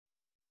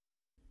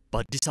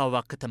በአዲስ አበባ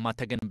ከተማ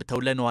ተገንብተው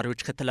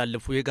ለነዋሪዎች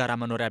ከተላለፉ የጋራ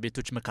መኖሪያ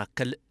ቤቶች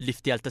መካከል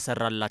ሊፍት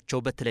ያልተሰራላቸው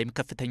በተለይም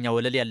ከፍተኛ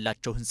ወለል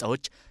ያላቸው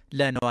ህንጻዎች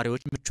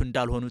ለነዋሪዎች ምቹ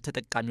እንዳልሆኑ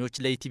ተጠቃሚዎች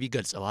ለኢቲቪ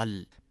ገልጸዋል።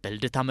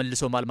 በልደታ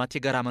መልሶ ማልማት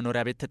የጋራ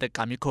መኖሪያ ቤት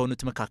ተጠቃሚ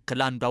ከሆኑት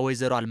መካከል አንዷ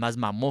ወይዘሮ አልማዝ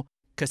ማሞ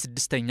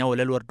ከ6ኛ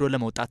ወለል ወርዶ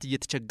ለመውጣት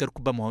እየተቸገርኩ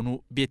በመሆኑ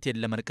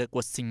ቤቴን ለመልቀቅ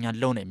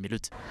ወስኛለሁ ነው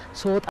የሚሉት።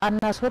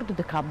 ሶጣና ሶርድ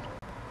ድካም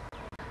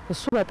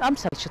እሱ በጣም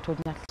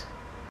ሰልችቶኛል።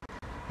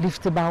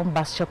 ሊፍት ባሁን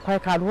ባስቸኳይ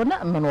ካልሆነ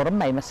መኖርም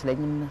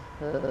አይመስለኝም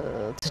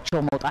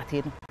ትቼው መውጣቴ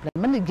ነው።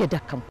 ለምን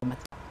እየደከምኩ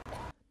መጣ።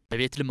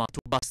 በቤት ልማቱ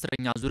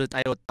በ10ኛ ዙር ዕጣ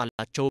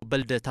የወጣላቸው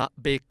በልደታ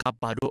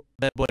በየካባዶ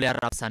በቦሌ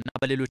አራብሳና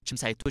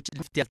በሌሎችም ሳይቶች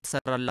ሊፍት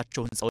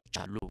ያልተሰራላቸው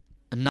ህንጻዎች አሉ።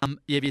 እናም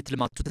የቤት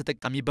ልማቱ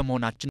ተጠቃሚ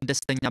በመሆናችን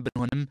ደስተኛ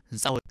ብንሆንም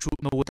ህንጻዎቹ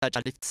መወጣጫ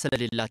ሊፍት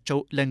ስለሌላቸው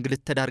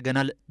ለእንግልት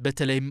ተዳርገናል።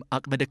 በተለይም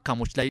አቅመ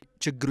ደካሞች ላይ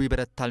ችግሩ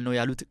ይበረታል ነው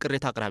ያሉት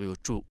ቅሬታ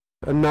አቅራቢዎቹ።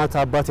 እናት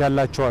አባት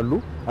ያላቸው አሉ፣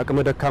 አቅመ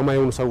ደካማ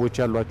የሆኑ ሰዎች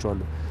ያሏቸው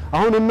አሉ።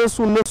 አሁን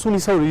እነሱን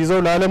ይዘው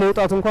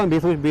ላለመውጣት እንኳን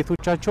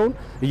ቤቶቻቸውን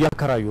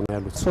እያከራዩ ነው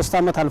ያሉት። 3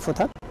 አመት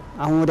አልፎታል።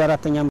 አሁን ወደ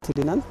 4ኛ አመት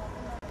ሄደናል።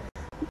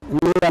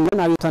 እንወያለን፣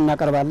 አቤቱታ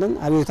እናቀርባለን።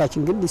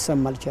 አቤቱታችን ግን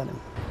ሊሰማ አልቻለም።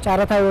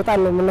 ጫረታ ይወጣል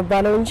ነው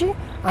የምንባለው እንጂ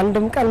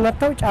አንድም ቀን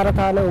መተው ጫረታ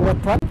ነው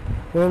ወጥቷል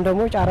ወይም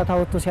ደግሞ ጫረታ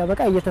ወጥቶ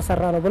ሲያበቃ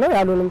እየተሰራ ነው ብለው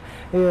ያሉንም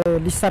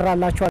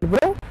ሊሰራላቸዋል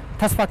ብለው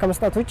ተስፋ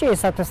ከመስጠት ውጪ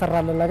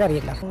የተሰራልን ነገር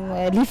የለም።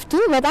 ሊፍቱ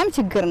በጣም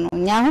ችግር ነው።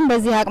 እኛ አሁን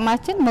በዚህ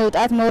አቅማችን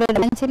መውጣት መውረድ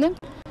አንችልም።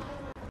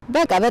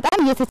 በቃ በጣም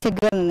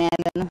እየተቸገርን ነው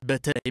ያለነው።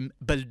 በተለይም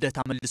በልደታ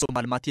መልሶ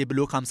ማልማት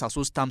የብሎክ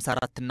 53፣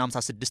 54 እና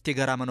 56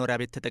 የጋራ መኖሪያ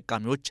ቤት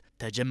ተጠቃሚዎች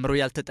ተጀምሮ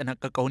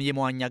ያልተጠናቀቀውን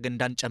የመዋኛ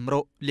ገንዳን ጨምሮ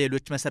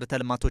ሌሎች መሰረተ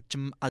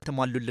ልማቶችም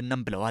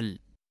አልተሟሉልንም ብለዋል።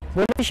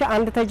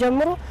 በ2001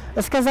 ተጀምሮ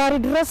እስከ ዛሬ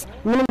ድረስ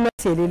ምንም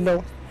መልስ የሌለው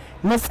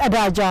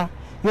መጸዳጃ፣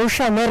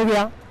 የውሻ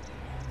መርቢያ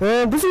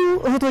ብዙ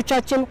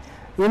እህቶቻችን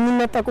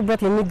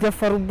የሚነጠቁበት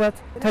የሚገፈሩበት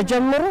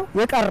ተጀምሮ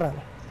የቀረ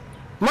ነው።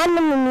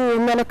 ማንንም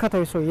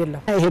የሚመለከተው ሰው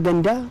የለም። ይሄ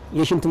ገንዳ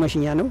የሽንት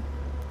መሽኛ ነው።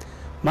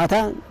 ማታ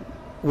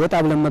ወጣ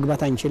ብለን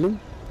መግባት አንችልም።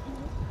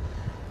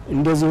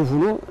 እንደዚህ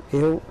ሆኖ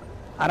ይሄው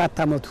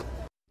 4 አመቱ።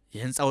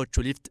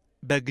 የህንጻዎቹ ሊፍት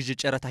በግዥ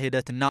ጨረታ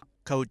ሂደትና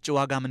ከውጭ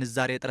ዋጋ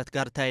ምንዛሬ እጥረት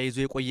ጋር ተያይዞ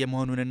የቆየ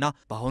መሆኑንና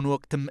በአሁኑ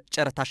ወቅትም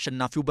ጨረታ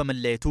አሸናፊው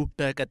በመለየቱ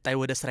በቀጣይ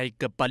ወደ ስራ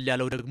ይገባል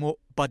ያለው ደግሞ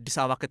በአዲስ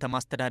አበባ ከተማ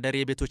አስተዳደር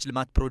የቤቶች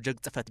ልማት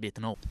ፕሮጀክት ጽፈት ቤት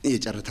ነው።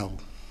 የጨረታው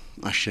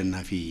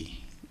አሸናፊ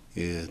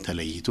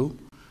ተለይቶ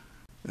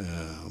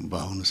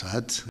በአሁኑ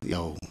ሰዓት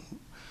ያው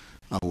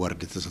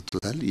አዋርድ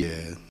ተሰጥቶታል።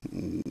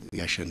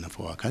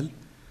 ያሸነፈው አካል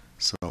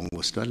ስራውን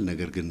ወስዷል።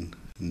 ነገር ግን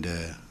እንደ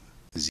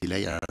እዚህ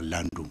ላይ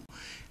ላንዱ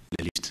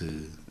ለሊፍት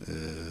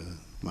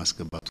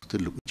ማስገባቱ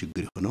ትልቁ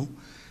ችግር የሆነው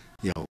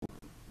ያው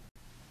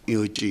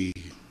የውጭ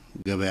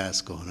ገበያ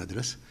እስከሆነ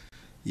ድረስ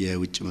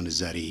የውጭ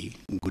ምንዛሬ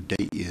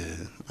ጉዳይ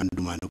አንዱ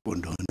ማነቆ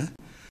እንደሆነ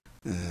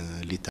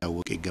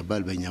ሊታወቅ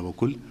ይገባል። በእኛ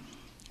በኩል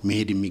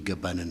መሄድ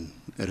የሚገባንን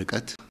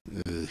ርቀት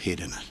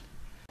ሄደናል።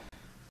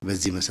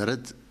 በዚህ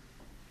መሰረት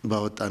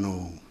ባወጣነው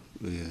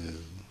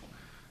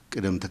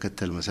ቅደም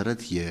ተከተል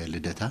መሰረት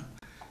የልደታ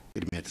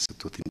ቅድሚያ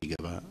ተሰጥቶት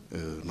እንዲገባ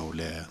ነው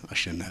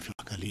ለአሸናፊው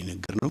አካል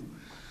የነገርነው።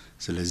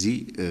 ስለዚህ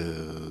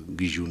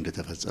ግዢው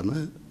እንደተፈጸመ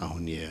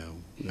አሁን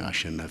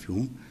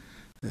የአሸናፊውም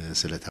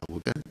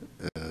ስለታወቀ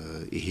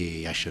ይሄ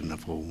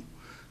ያሸነፈው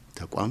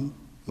ተቋም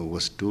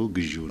ወስዶ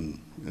ግዢውን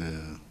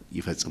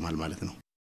ይፈጽማል ማለት ነው።